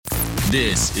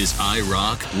This is I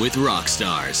Rock with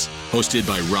Rockstars, hosted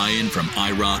by Ryan from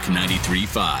iRock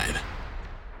 93.5.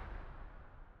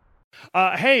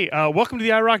 Hey, welcome to the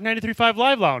iRock 93.5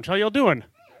 Live Lounge. How y'all doing?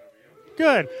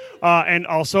 Good. And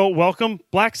also, welcome,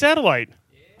 Black Satellite.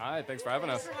 Hi, thanks for having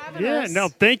us. No,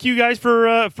 thank you guys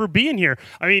for being here.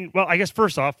 I mean, well, I guess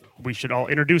first off, we should all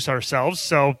introduce ourselves,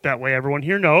 so that way everyone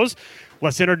here knows.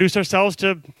 Let's introduce ourselves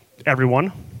to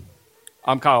everyone.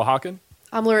 I'm Kyle Hawken.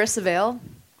 I'm Larissa Vale.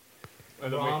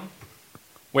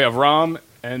 We have Ram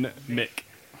and Mick.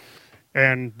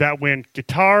 And that went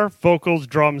guitar, vocals,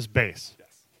 drums, bass.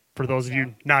 For those of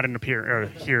you not in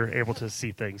here able to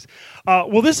see things.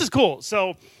 Well, this is cool.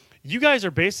 So you guys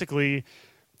are basically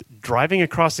driving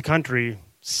across the country,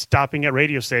 stopping at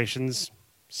radio stations,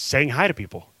 saying hi to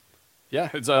people. Yeah,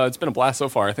 it's been a blast so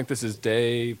far. I think this is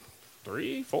day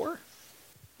 3, 4?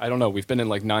 I don't know. We've been in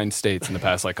like 9 states in the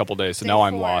past couple days, so now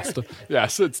I'm lost.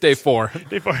 Yes, it's day 4.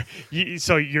 Day 4.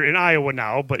 So you're in Iowa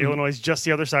now, but Illinois is just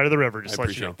the other side of the river. Just I to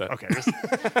let you know. appreciate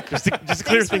that. Okay, just to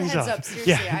clear things up.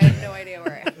 Seriously, I had no idea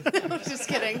where I am. I'm just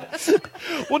kidding.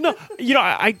 Well, no,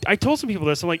 I told some people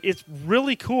this. I'm like, it's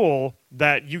really cool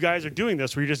that you guys are doing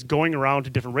this, where you're just going around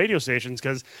to different radio stations,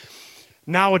 because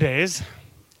nowadays,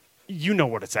 you know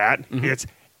what it's at. Mm-hmm. It's,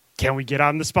 can we get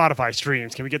on the Spotify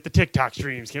streams? Can we get the TikTok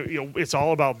streams? It's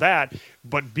all about that.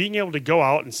 But being able to go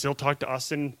out and still talk to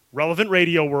us in relevant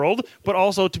radio world, but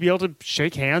also to be able to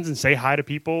shake hands and say hi to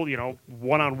people,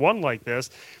 one-on-one like this,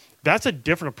 that's a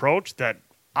different approach that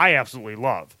I absolutely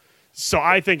love. So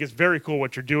I think it's very cool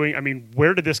what you're doing. I mean,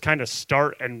 where did this kind of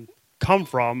start and come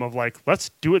from of like, let's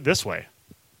do it this way?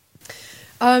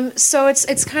 So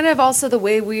it's kind of also the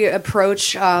way we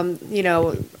approach,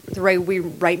 the way we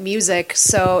write music.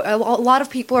 So a lot of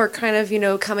people are kind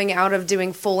of, coming out of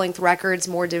doing full-length records,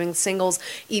 more doing singles,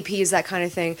 EPs, that kind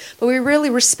of thing. But we really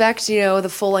respect, the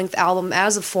full-length album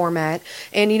as a format.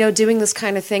 And, doing this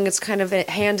kind of thing, it's kind of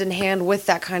hand in hand with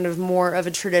that kind of more of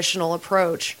a traditional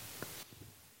approach.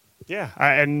 Yeah,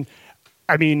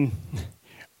 I mean,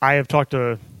 I have talked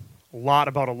a lot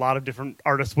about a lot of different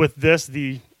artists with this,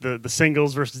 the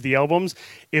singles versus the albums.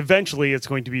 Eventually, it's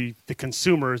going to be the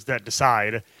consumers that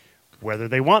decide whether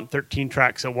they want 13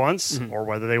 tracks at once or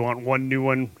whether they want one new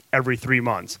one every 3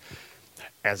 months.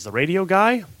 As the radio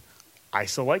guy, I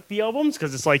still like the albums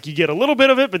because it's like you get a little bit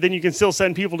of it, but then you can still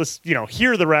send people to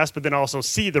hear the rest, but then also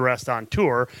see the rest on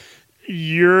tour.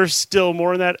 You're still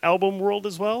more in that album world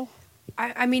as well?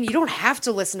 I mean, you don't have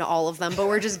to listen to all of them, but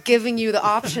we're just giving you the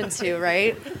option to,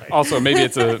 right? Also, maybe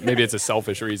it's a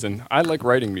selfish reason. I like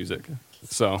writing music,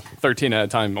 so 13 at a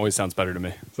time always sounds better to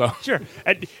me. So sure,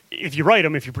 and if you write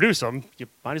them, if you produce them, you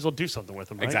might as well do something with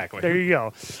them, right? Exactly. There you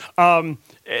go.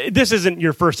 This isn't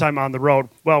your first time on the road.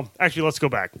 Well, actually, let's go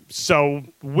back. So,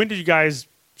 when did you guys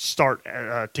start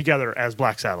together as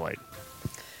Black Satellite?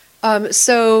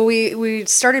 So we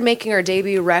started making our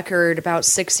debut record about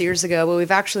 6 years ago, but we've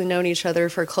actually known each other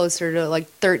for closer to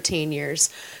 13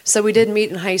 years. So we did meet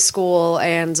in high school,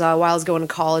 and while I was going to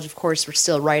college, of course, we're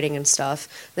still writing and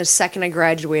stuff. The second I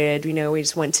graduated, we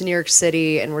just went to New York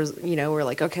City, and we're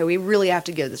like, okay, we really have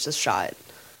to give this a shot.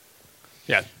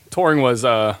 Yeah, touring was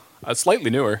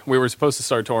slightly newer. We were supposed to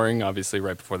start touring, obviously,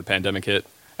 right before the pandemic hit,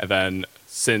 and then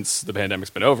since the pandemic's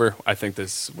been over, I think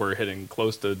we're hitting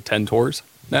close to 10 tours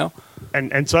now.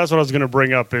 And so that's what I was going to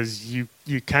bring up is you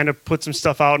kind of put some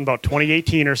stuff out in about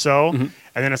 2018 or so, and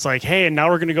then it's like, hey, and now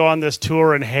we're going to go on this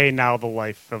tour, and hey, now the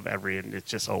life of and it's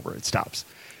just over. It stops.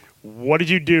 What did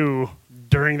you do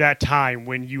during that time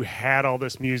when you had all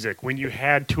this music, when you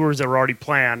had tours that were already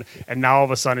planned, and now all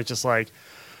of a sudden it's just like,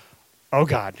 oh,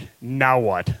 God, now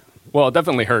what? Well, it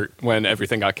definitely hurt when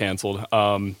everything got canceled.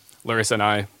 Larissa and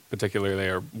I, particularly,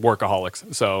 are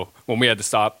workaholics. So when we had to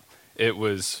stop, it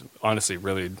was honestly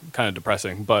really kind of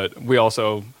depressing. But we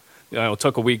also,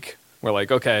 took a week. We're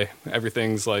like, okay,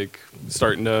 everything's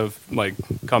starting to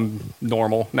come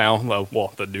normal now.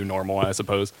 Well, the new normal, I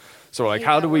suppose. So we're like,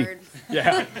 how do we?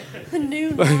 Yeah. The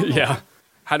new normal. Yeah.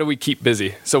 How do we keep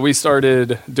busy? So we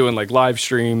started doing live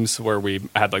streams where we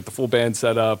had the full band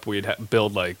set up. We'd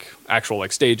build actual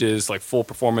stages, full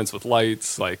performance with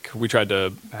lights. We tried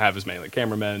to have as many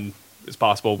cameramen as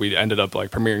possible. We ended up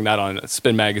premiering that on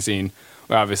Spin magazine.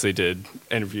 We obviously did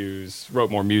interviews,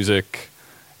 wrote more music.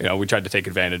 We tried to take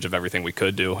advantage of everything we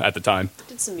could do at the time.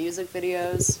 Did some music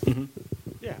videos. Mm-hmm.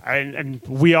 Yeah, and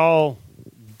we all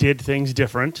did things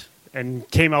different and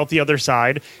came out the other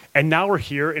side, and now we're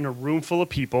here in a room full of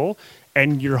people,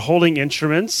 and you're holding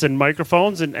instruments and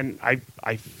microphones, and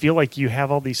I feel like you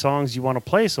have all these songs you want to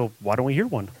play, so why don't we hear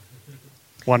one?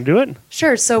 Want to do it?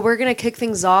 Sure, so we're going to kick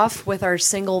things off with our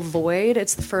single, Void.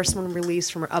 It's the first one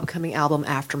released from our upcoming album,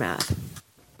 Aftermath.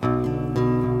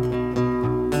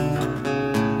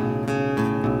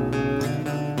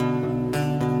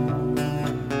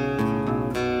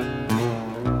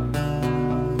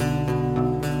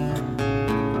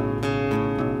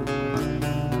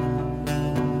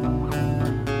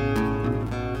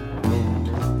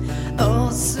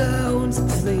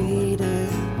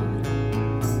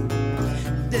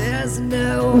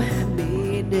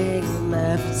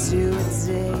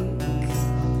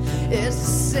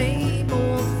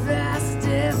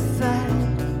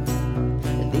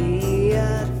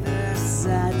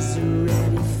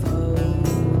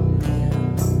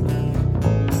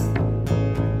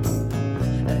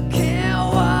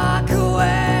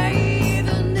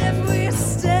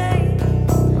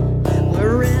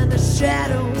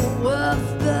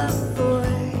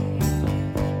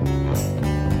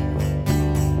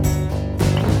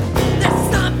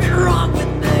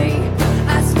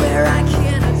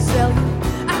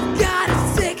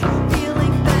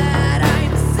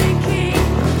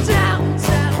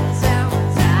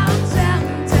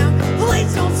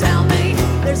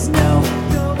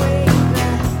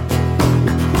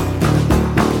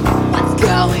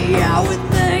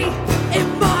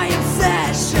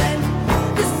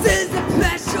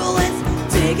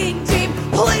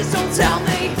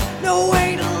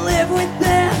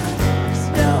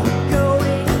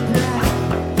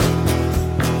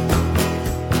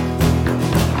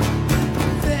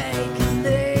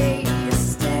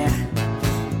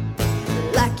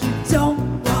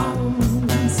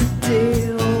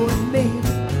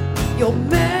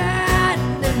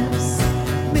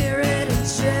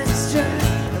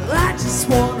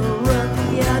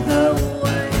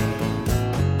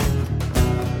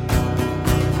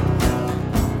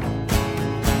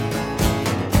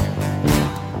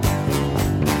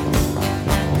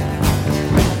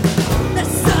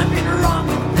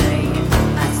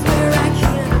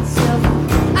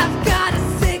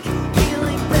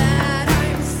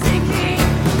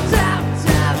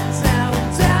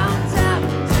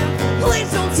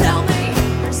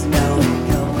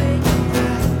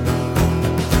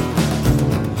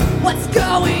 What's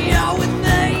going on with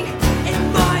me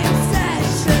in my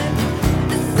obsession?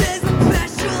 This is a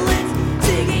pestilence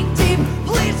digging deep.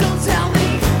 Please don't tell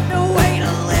me no way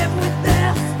to live with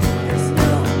this. There's no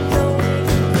going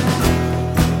back.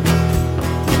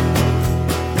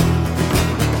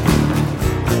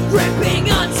 Gripping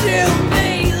onto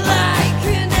me like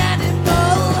an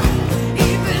animal.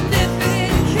 Even if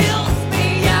it kills me,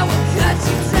 I will cut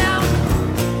you down.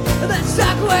 The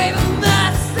shockwave of my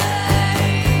sing.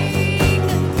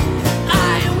 I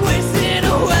am wasting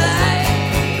away.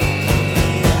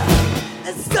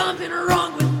 There's something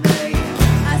wrong with me.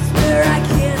 I swear I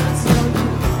cannot tell you.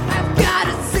 I've got a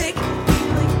sick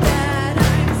feeling that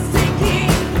I'm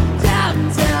sinking down,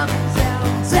 down, down,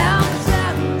 down,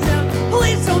 down, down.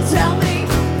 Please don't tell me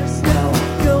there's no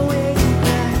going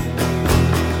back.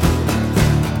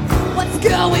 What's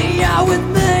going on with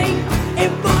me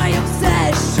in my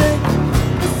obsession?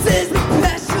 This is the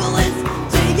pestilence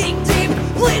digging deep.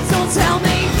 Please don't tell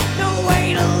me no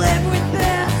way to live with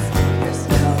this. There's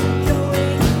no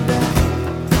going back.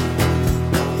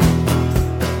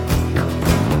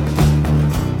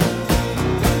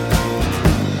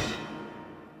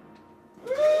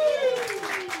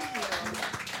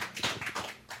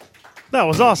 That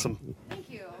was awesome. Thank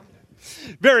you.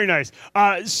 Very nice.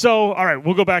 So, all right,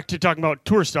 we'll go back to talking about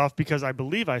tour stuff because I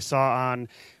believe I saw on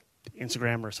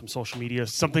Instagram or some social media,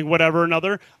 something, whatever,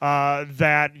 another,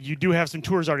 that you do have some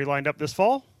tours already lined up this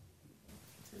fall.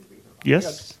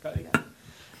 Yes.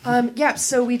 Yeah,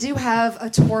 so we do have a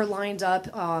tour lined up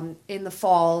in the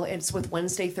fall. It's with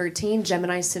Wednesday 13,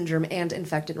 Gemini Syndrome, and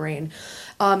Infected Rain.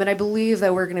 And I believe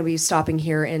that we're going to be stopping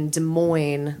here in Des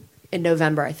Moines in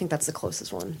November. I think that's the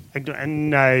closest one.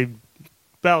 And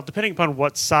well, depending upon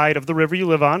what side of the river you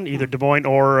live on, either Des Moines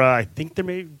or I think there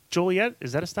may be Joliet.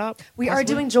 Is that a stop? We possibly? are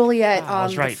doing Joliet I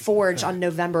was on right. the Forge on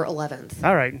November 11th.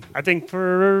 All right. I think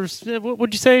for, what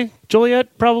would you say?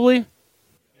 Joliet, probably?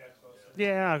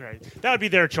 Yeah, okay. That would be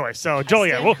their choice. So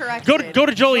Joliet. stand Well, corrected. go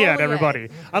to Joliet, Joliet. everybody.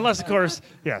 Unless, of course,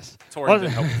 yes. Tori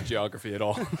didn't help with geography at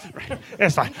all.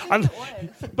 That's fine.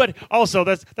 But also,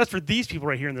 that's for these people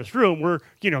right here in this room. We're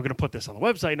going to put this on the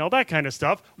website and all that kind of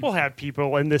stuff. We'll have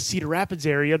people in the Cedar Rapids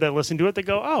area that listen to it that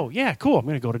go, oh yeah, cool. I'm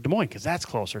going to go to Des Moines because that's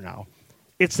closer now.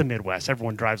 It's the Midwest.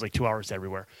 Everyone drives like 2 hours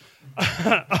everywhere.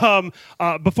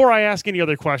 Before I ask any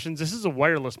other questions, this is a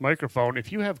wireless microphone.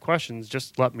 If you have questions,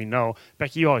 just let me know.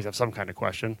 Becky, you always have some kind of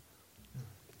question.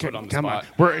 Put on the Come spot.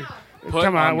 on. Put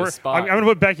Come on. on the spot. I'm going to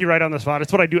put Becky right on the spot.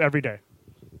 It's what I do every day.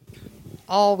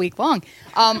 All week long.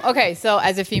 Okay, so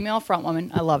as a female front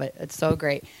woman, I love it. It's so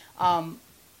great.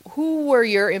 Who were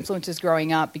your influences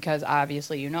growing up? Because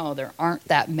obviously, there aren't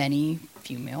that many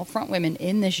female front women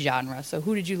in this genre. So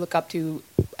who did you look up to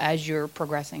as you're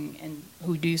progressing, and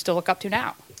who do you still look up to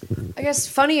now? I guess,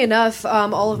 funny enough,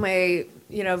 all of my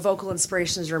vocal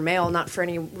inspirations are male, not for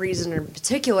any reason in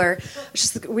particular.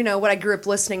 It's just what I grew up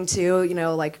listening to,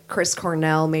 like Chris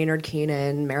Cornell, Maynard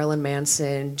Keenan, Marilyn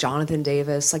Manson, Jonathan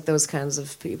Davis, like those kinds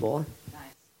of people.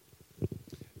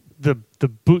 The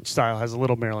boot style has a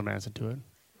little Marilyn Manson to it.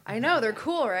 I know, they're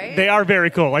cool, right? They are very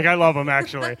cool. Like, I love them,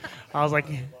 actually. I was like,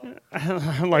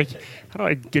 I'm like, how do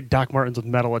I get Doc Martens with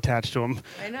metal attached to them?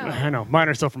 I know. Mine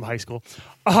are still from high school.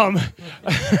 I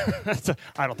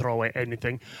don't throw away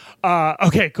anything.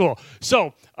 Okay, cool.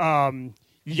 So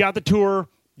you got the tour.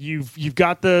 You've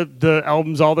got the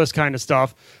albums, all this kind of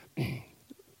stuff.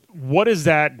 What is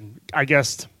that, I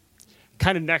guess,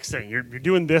 kind of next thing? You're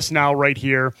doing this now right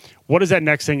here. What is that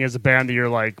next thing as a band that you're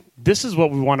like, this is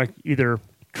what we want to either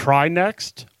try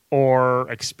next or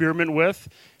experiment with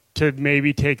to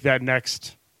maybe take that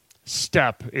next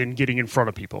step in getting in front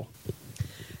of people?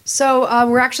 So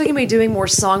we're actually going to be doing more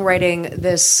songwriting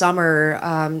this summer.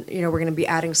 We're going to be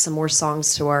adding some more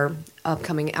songs to our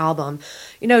upcoming album.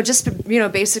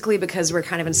 Basically because we're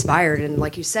kind of inspired, and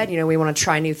like you said, we want to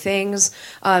try new things,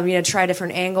 try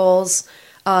different angles.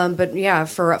 But yeah,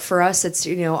 for us, it's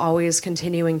always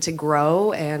continuing to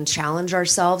grow and challenge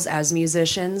ourselves as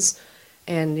musicians,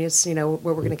 and it's what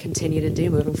we're going to continue to do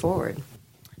moving forward.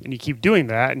 And you keep doing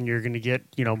that, and you're going to get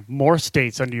more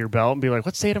states under your belt, and be like,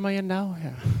 "What state am I in now?"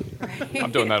 Yeah,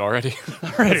 I'm doing that already.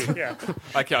 already. Yeah.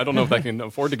 I don't know if I can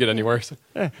afford to get anywhere. So.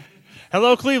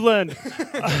 Hello, Cleveland.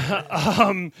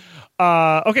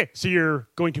 Okay, so you're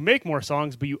going to make more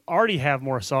songs, but you already have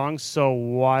more songs. So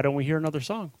why don't we hear another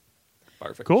song?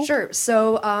 Perfect. Cool. Sure.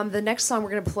 So the next song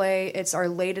we're going to play, it's our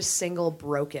latest single,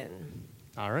 Broken.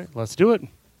 All right, let's do it.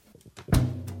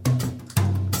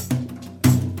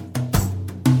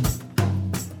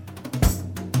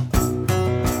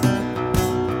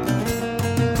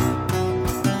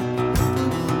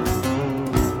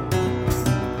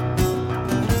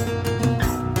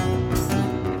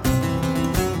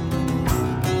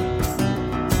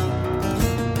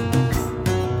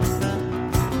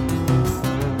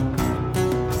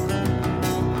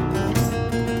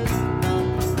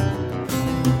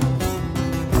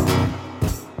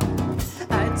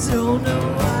 Don't know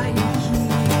why you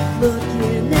keep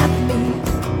looking at me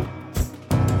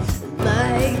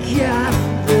like I'm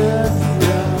the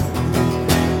problem.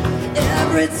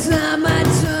 Every time I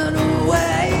turn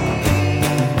away,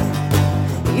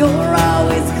 you're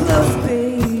always close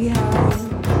behind,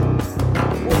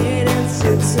 waiting to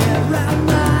tear out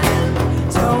mine.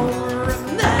 Don't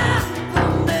remember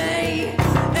me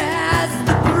as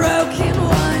the broken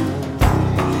one.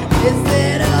 Is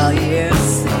that all you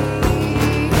see?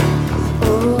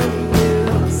 All you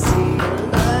see,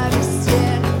 love is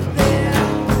standing there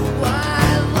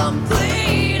while I'm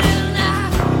bleeding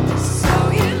out. So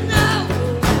you know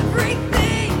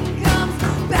everything comes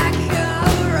back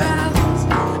around.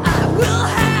 I will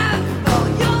have all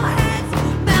your heads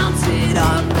mounted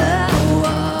on the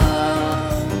wall.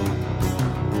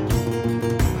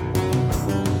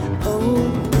 Oh,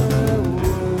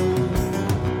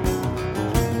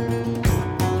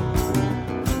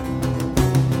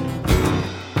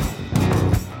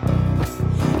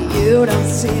 you don't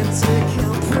seem to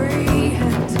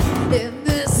comprehend in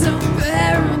this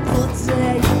unbearable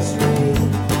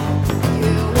daydream.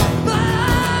 You will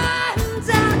burn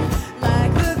down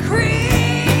like the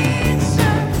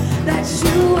creature that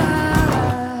you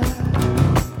are.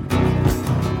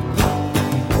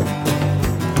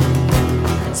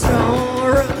 Don't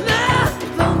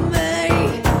remember me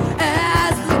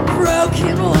as the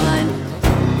broken one.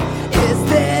 Is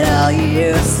that all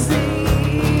you see?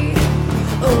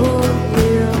 Oh,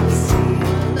 you see,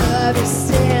 love is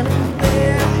standing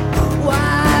there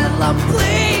while I'm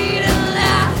bleeding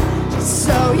out. Just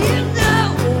so you know,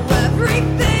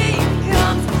 everything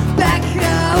comes back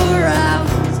around.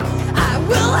 I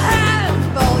will have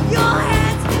all your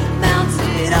heads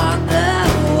mounted on the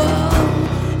wall.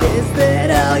 Is that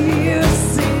all you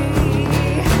see?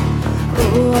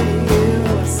 Oh, you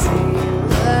see,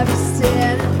 love is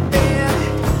standing there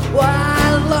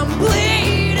while I'm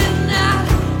bleeding out.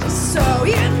 So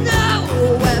you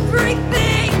know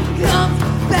everything comes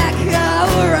back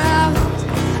around.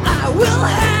 I will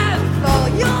have all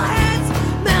your heads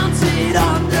mounted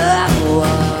on the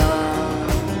wall.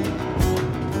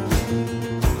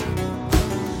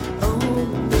 Oh,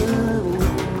 no.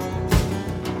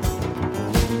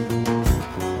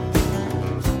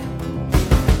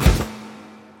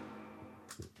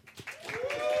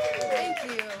 Thank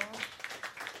you.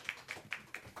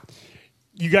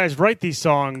 You guys write these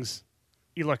songs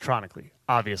electronically,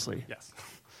 obviously. Yes.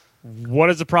 What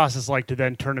is the process like to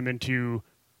then turn them into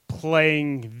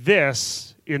playing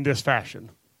this in this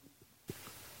fashion?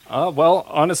 Well,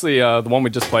 honestly, the one we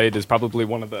just played is probably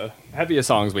one of the heaviest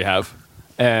songs we have.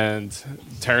 And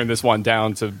tearing this one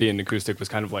down to be an acoustic was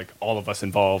kind of like all of us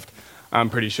involved. I'm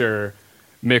pretty sure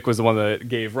Mick was the one that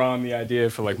gave Ron the idea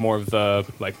for like more of the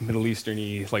like Middle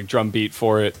Eastern-y like drum beat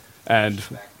for it. And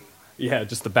yeah,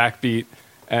 just the backbeat.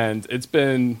 And it's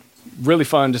been really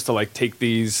fun just to like take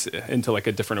these into like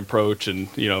a different approach and,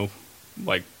 you know,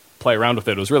 like play around with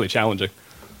it. It was really challenging.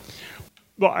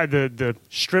 Well, the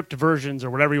stripped versions or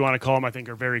whatever you want to call them, I think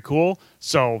are very cool.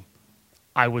 So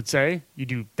I would say you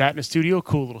do that in a studio,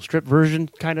 cool little stripped version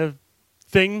kind of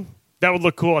thing. That would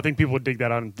look cool. I think people would dig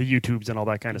that on the YouTubes and all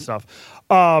that kind of stuff.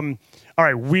 All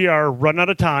right, we are running out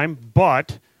of time,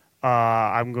 but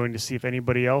I'm going to see if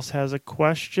anybody else has a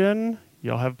question.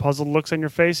 Y'all have puzzled looks on your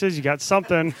faces. You got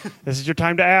something. This is your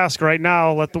time to ask right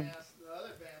now. Let the Ask the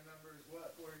other band members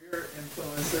what were your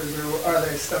influences, or are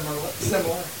they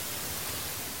similar?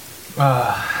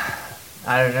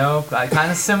 I don't know.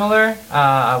 Kind of similar.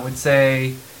 I would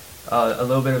say a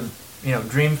little bit of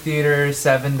Dream Theater,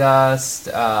 Seven Dust.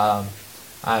 I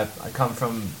come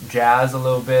from jazz a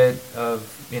little bit of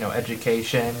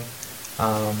education.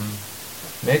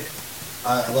 Mick?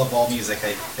 I love all music.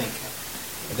 I think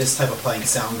this type of playing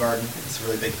Soundgarden is a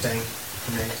really big thing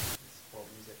for me. World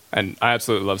music. And I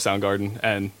absolutely love Soundgarden.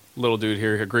 And little dude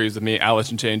here agrees with me. Alice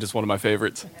in Chains is one of my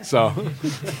favorites. So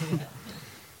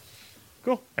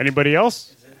cool. Anybody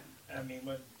else? What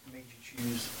made you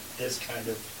choose this kind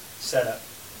of setup,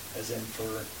 as in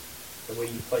for the way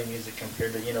you play music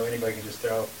compared to, anybody can just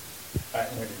throw a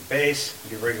bass,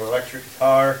 you do regular electric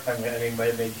guitar. What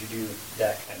made you do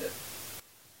that kind of?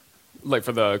 like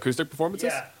for the acoustic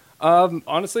performances? Yeah.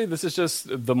 Honestly, this is just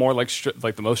the more like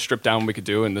the most stripped down we could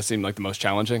do, and this seemed like the most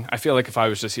challenging. I feel like if I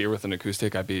was just here with an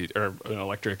acoustic, or an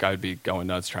electric, I'd be going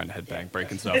nuts trying to headbang,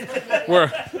 breaking stuff.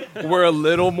 We're a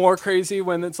little more crazy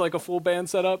when it's like a full band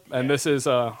setup, and this is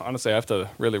honestly I have to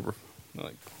really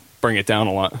bring it down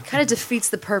a lot. Kind of defeats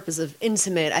the purpose of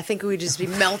intimate. I think we'd just be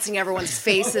melting everyone's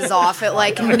faces off at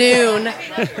like noon.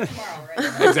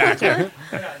 Exactly.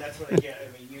 That's what I get.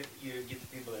 You get the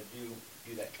people that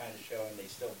do that kind of show, and they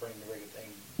still bring the regular thing.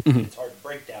 It's hard to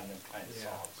break down them kind of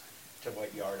songs to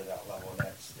what you are to that level, and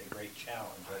that's a great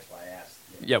challenge. That's why I asked.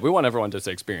 Yeah, we want everyone to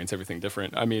experience everything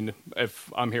different. I mean,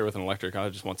 if I'm here with an electric, I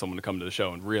just want someone to come to the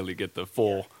show and really get the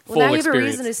full Well, now you have a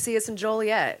experience. reason to see us in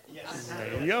Joliet.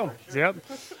 There you go. Yep.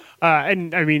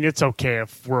 And I mean, it's okay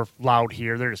if we're loud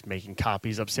here. They're just making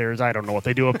copies upstairs. I don't know what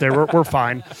they do up there. We're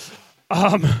fine.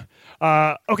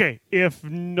 Okay, if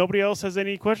nobody else has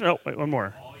any questions. Oh, wait, one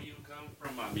more. All you come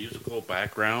from a musical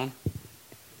background?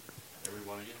 Every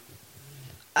one of you?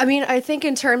 I mean, I think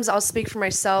in terms, I'll speak for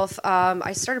myself.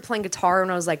 I started playing guitar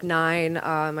when I was like 9.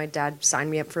 My dad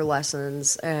signed me up for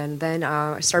lessons. And then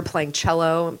I started playing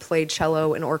cello and played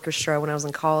cello in orchestra when I was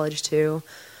in college too.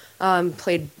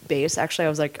 Played bass. Actually, I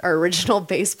was like our original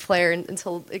bass player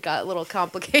until it got a little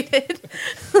complicated.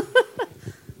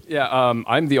 Yeah,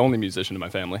 I'm the only musician in my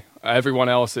family. Everyone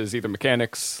else is either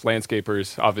mechanics,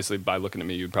 landscapers. Obviously, by looking at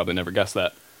me, you'd probably never guess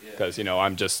that because,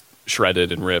 I'm just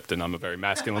shredded and ripped, and I'm a very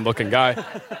masculine-looking guy.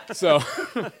 So,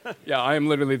 yeah, I am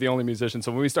literally the only musician.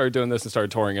 So when we started doing this and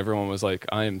started touring, everyone was like,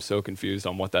 I am so confused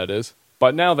on what that is.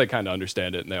 But now they kind of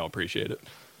understand it, and they all appreciate it.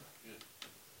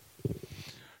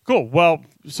 Cool. Well,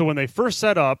 so when they first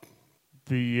set up,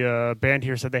 the band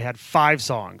here said they had 5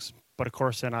 songs. But, of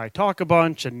course, then I talk a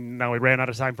bunch, and now we ran out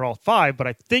of time for all 5. But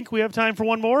I think we have time for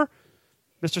one more.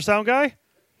 Mr. Sound Guy?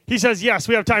 He says, yes,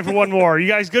 we have time for one more. You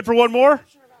guys good for one more?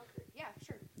 Yeah,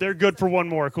 sure. They're good for one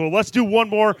more. Cool. Let's do one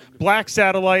more. Black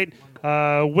Satellite.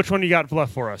 Which one you got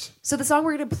left for us? So the song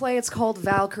we're going to play, it's called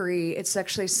Valkyrie. It's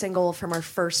actually a single from our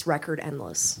first record,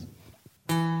 Endless.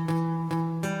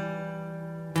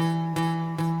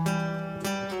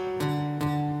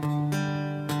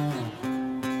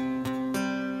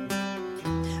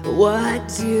 What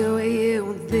do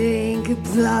you think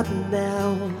about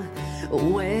now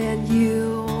when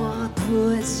you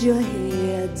put your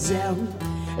head down?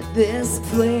 This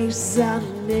place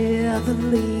I'm never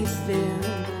leaving,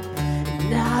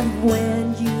 not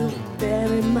when you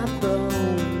bury my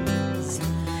bones.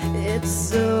 It's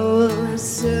so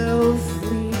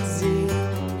fleeting,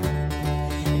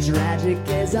 tragic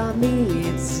as our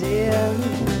meeting.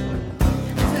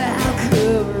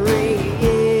 Valkyrie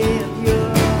in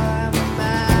your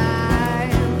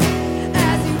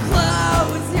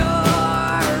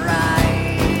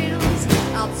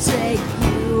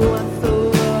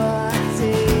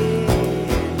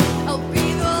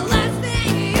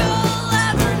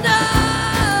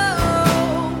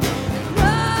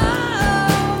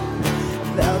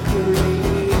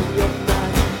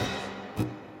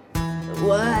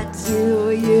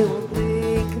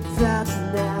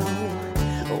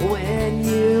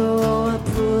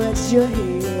your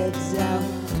head down.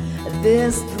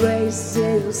 This place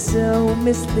is so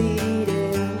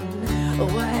misleading,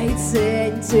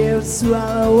 waiting to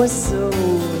swallow a soul.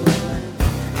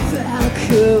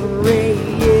 Valkyrie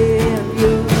in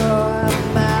your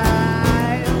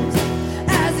mind.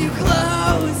 As you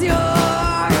close your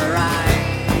eyes,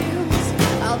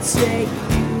 I'll take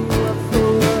you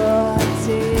for a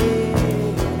day.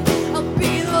 I'll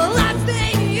be the last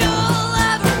thing you'll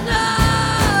ever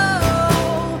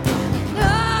know.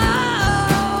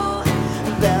 No,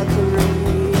 Valkyrie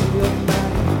in your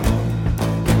mind.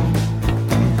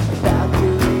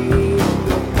 Valkyrie in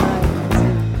your mind.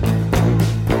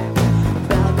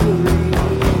 Valkyrie in your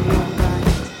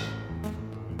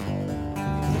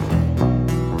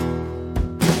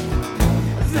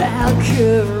mind.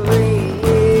 Valkyrie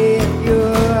in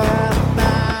your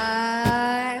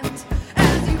mind.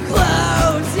 As you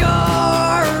close your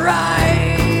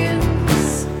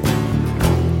eyes.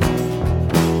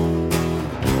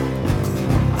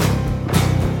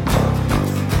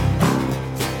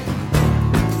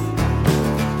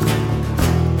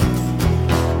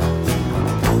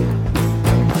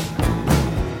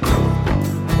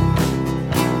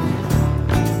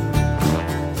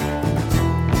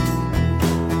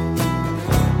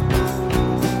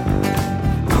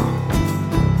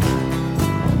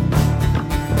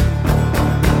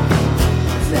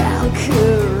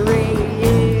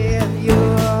 Valkyrie in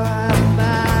your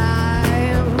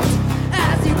mind.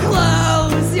 As you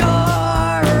close your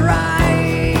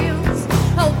eyes,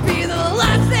 I'll be the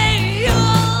last thing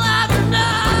you'll ever know.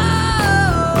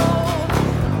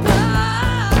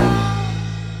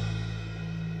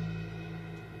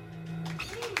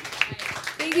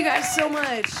 Thank you guys so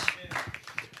much.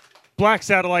 Black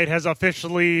Satellite has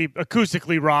officially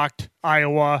acoustically rocked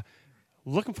Iowa.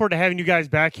 Looking forward to having you guys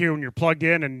back here when you're plugged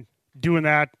in and doing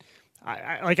that.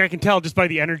 I can tell just by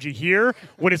the energy here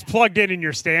when it's plugged in and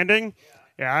you're standing.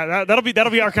 Yeah,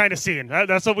 that'll be our kind of scene.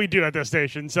 That's what we do at this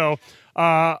station. So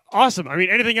awesome. I mean,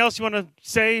 anything else you want to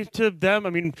say to them? I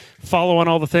mean, follow on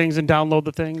all the things and download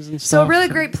the things and So stuff. a really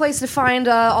great place to find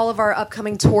all of our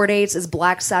upcoming tour dates is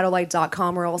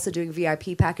blacksatellite.com. We're also doing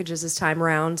VIP packages this time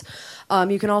around.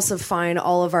 You can also find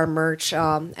all of our merch,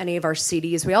 any of our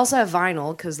CDs. We also have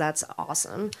vinyl because that's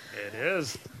awesome. It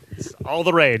is. It's all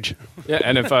the rage. Yeah,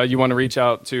 and if you want to reach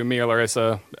out to me or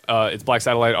Larissa, it's Black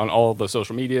Satellite on all the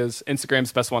social medias. Instagram's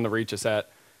the best one to reach us at.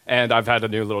 And I've had a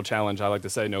new little challenge. I like to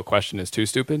say no question is too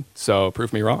stupid, so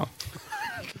prove me wrong.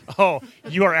 Oh,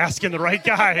 you are asking the right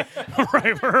guy.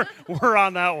 Right, we're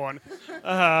on that one.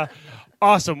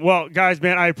 Awesome. Well, guys,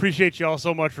 man, I appreciate you all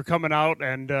so much for coming out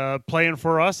and playing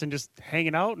for us and just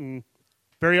hanging out. And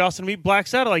very awesome to meet Black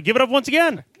Satellite. Give it up once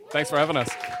again. Thanks for having us.